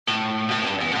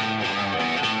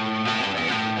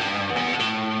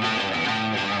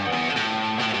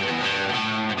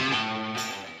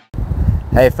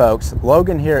Hey folks,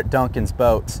 Logan here at Duncan's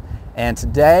Boats, and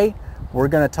today we're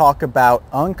going to talk about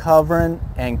uncovering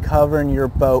and covering your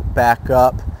boat back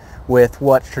up with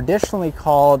what's traditionally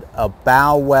called a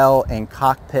bow well and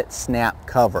cockpit snap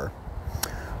cover.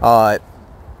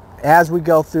 As we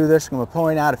go through this, I'm going to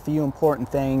point out a few important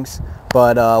things,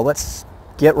 but let's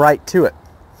get right to it.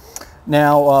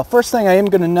 Now, first thing I am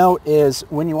going to note is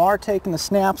when you are taking the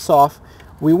snaps off,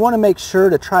 we want to make sure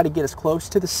to try to get as close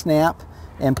to the snap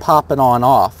and pop it on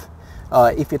off.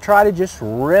 If you try to just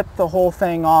rip the whole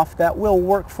thing off, that will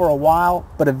work for a while,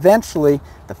 but eventually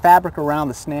the fabric around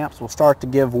the snaps will start to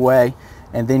give way,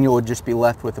 and then you'll just be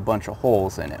left with a bunch of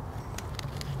holes in it.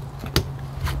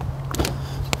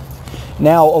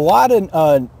 Now, a lot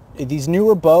of these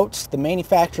newer boats, the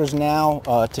manufacturers now,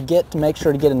 to make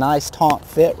sure to get a nice taut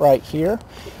fit right here,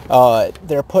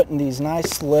 they're putting these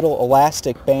nice little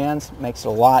elastic bands. Makes it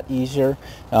a lot easier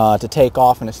to take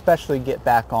off and especially get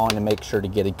back on and make sure to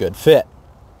get a good fit.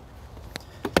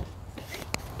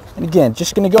 And again,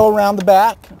 just going to go around the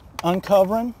back,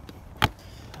 uncovering.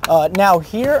 Now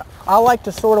here, I like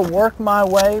to sort of work my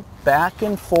way back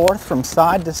and forth from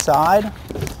side to side.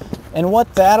 And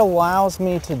what that allows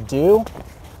me to do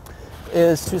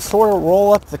is to sort of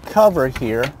roll up the cover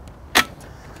here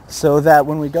so that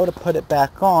when we go to put it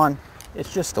back on,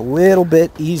 it's just a little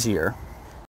bit easier.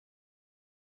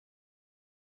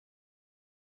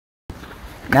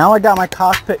 Now I got my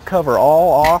cockpit cover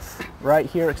all off right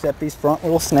here except these front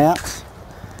little snaps.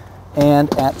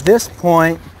 And at this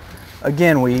point,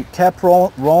 again, we kept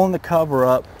rolling the cover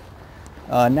up.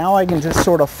 Now I can just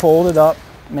sort of fold it up,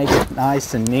 make it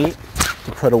nice and neat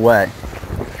to put away.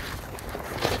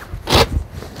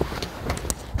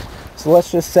 So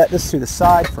let's just set this to the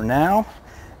side for now,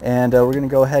 and we're going to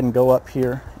go ahead and go up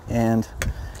here and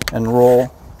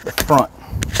roll the front.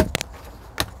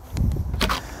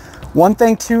 One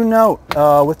thing to note,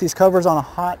 with these covers on a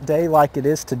hot day like it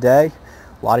is today,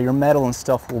 a lot of your metal and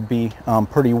stuff will be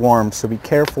pretty warm, so be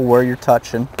careful where you're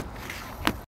touching.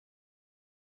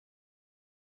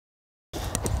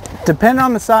 Depending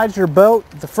on the size of your boat,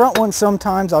 the front one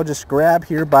sometimes I'll just grab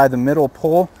here by the middle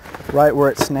pull, right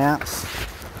where it snaps.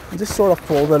 And just sort of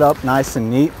fold it up nice and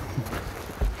neat.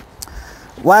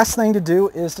 Last thing to do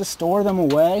is to store them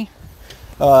away.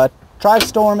 Try to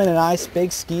store them in a nice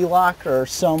big ski locker or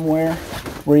somewhere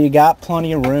where you got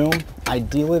plenty of room.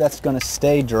 Ideally that's going to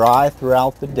stay dry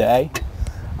throughout the day.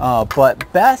 But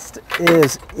best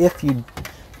is if you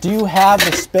do have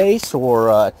the space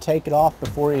or take it off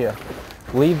before you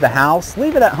leave the house,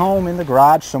 leave it at home in the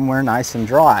garage somewhere nice and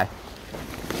dry.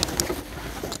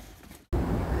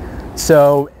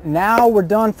 So now we're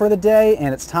done for the day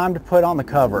and it's time to put on the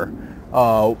cover.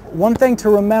 One thing to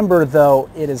remember though,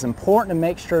 it is important to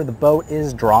make sure the boat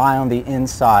is dry on the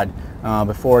inside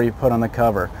before you put on the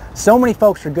cover. So many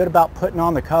folks are good about putting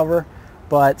on the cover,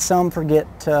 but some forget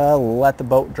to let the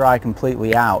boat dry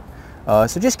completely out.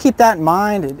 So just keep that in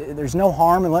mind. There's no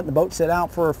harm in letting the boat sit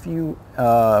out for a few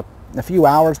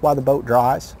hours while the boat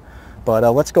dries.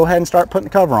 But let's go ahead and start putting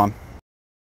the cover on.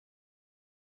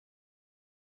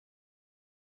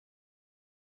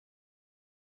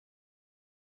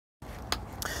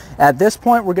 At this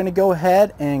point, we're going to go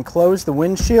ahead and close the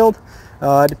windshield.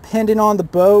 Depending on the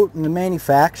boat and the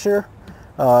manufacturer,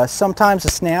 sometimes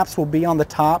the snaps will be on the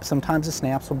top, sometimes the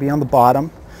snaps will be on the bottom.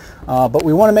 But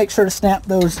we want to make sure to snap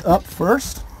those up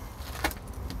first.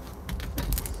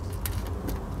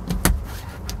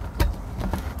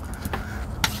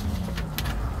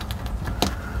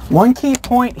 One key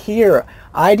point here,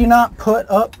 I do not put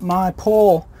up my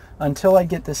pole until I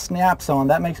get the snaps on.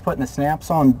 That makes putting the snaps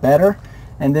on better.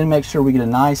 And then make sure we get a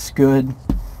nice good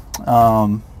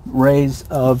raise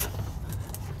of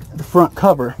the front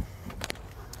cover.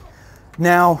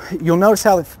 Now you'll notice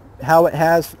how it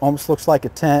has almost looks like a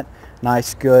tent,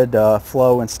 nice good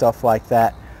flow and stuff like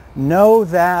that. Know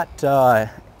that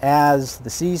as the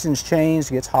seasons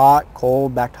change, it gets hot,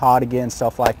 cold, back to hot again,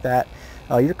 stuff like that,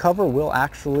 your cover will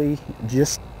actually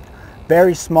just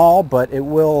very small, but it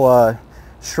will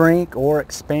shrink or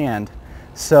expand.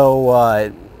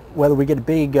 So whether we get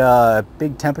a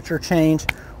big temperature change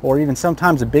or even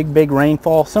sometimes a big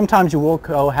rainfall, sometimes you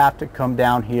will have to come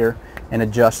down here and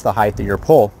adjust the height of your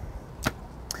pole.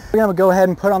 We're going to go ahead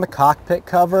and put on the cockpit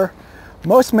cover.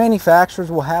 Most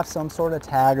manufacturers will have some sort of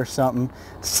tag or something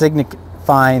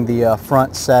signifying the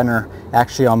front center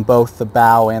actually on both the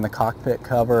bow and the cockpit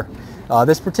cover.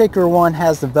 This particular one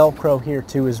has the Velcro here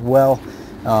too as well,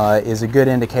 is a good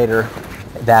indicator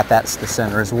that that's the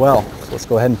center as well. So let's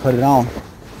go ahead and put it on.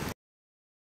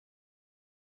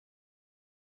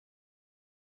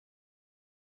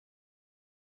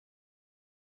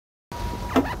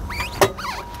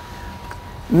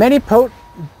 Many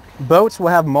boats will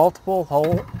have multiple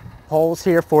holes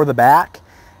here for the back,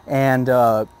 and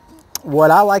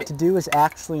what I like to do is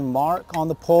actually mark on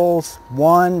the poles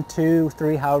 1, 2,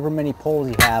 3, however many poles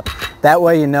you have. That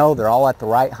way you know they're all at the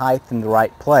right height in the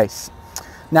right place.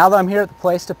 Now that I'm here at the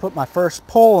place to put my first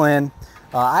pole in,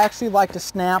 I actually like to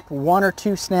snap 1 or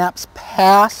 2 snaps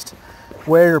past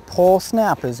where your pole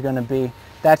snap is going to be.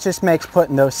 That just makes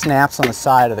putting those snaps on the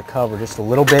side of the cover just a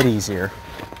little bit easier.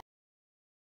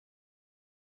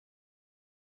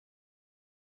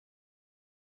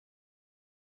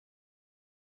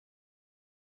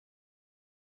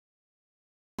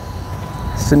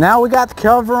 So now we got the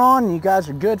cover on and you guys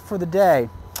are good for the day.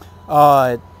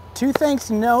 2 things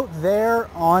to note there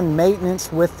on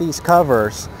maintenance with these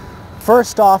covers.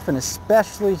 First off, and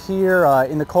especially here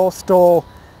in the coastal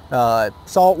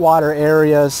saltwater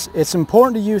areas, it's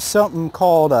important to use something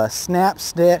called a snap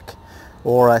stick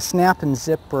or a snap and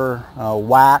zipper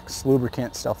wax,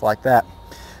 lubricant, stuff like that.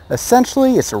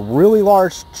 Essentially, it's a really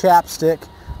large chapstick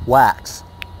wax.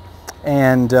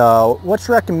 And what's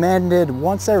recommended,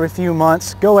 once every few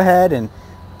months, go ahead and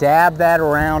dab that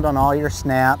around on all your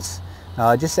snaps.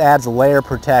 Just adds a layer of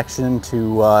protection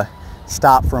to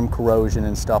stop from corrosion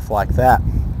and stuff like that.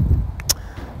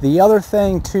 The other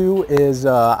thing too is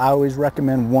I always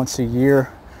recommend once a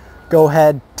year, go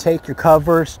ahead, take your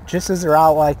covers just as they're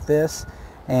out like this,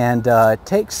 and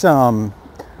take some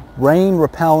rain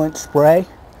repellent spray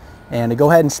and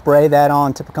go ahead and spray that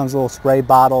on. Tip comes a little spray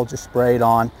bottle, just spray it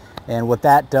on. And what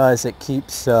that does, it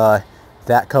keeps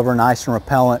that cover nice and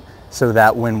repellent so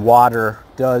that when water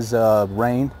does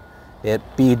rain, it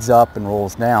beads up and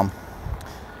rolls down.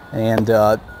 And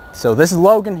so this is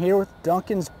Logan here with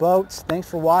Duncan's Boats. Thanks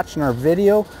for watching our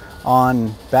video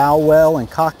on bow well and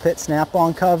cockpit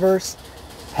snap-on covers.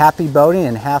 Happy boating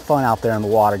and have fun out there in the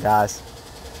water, guys.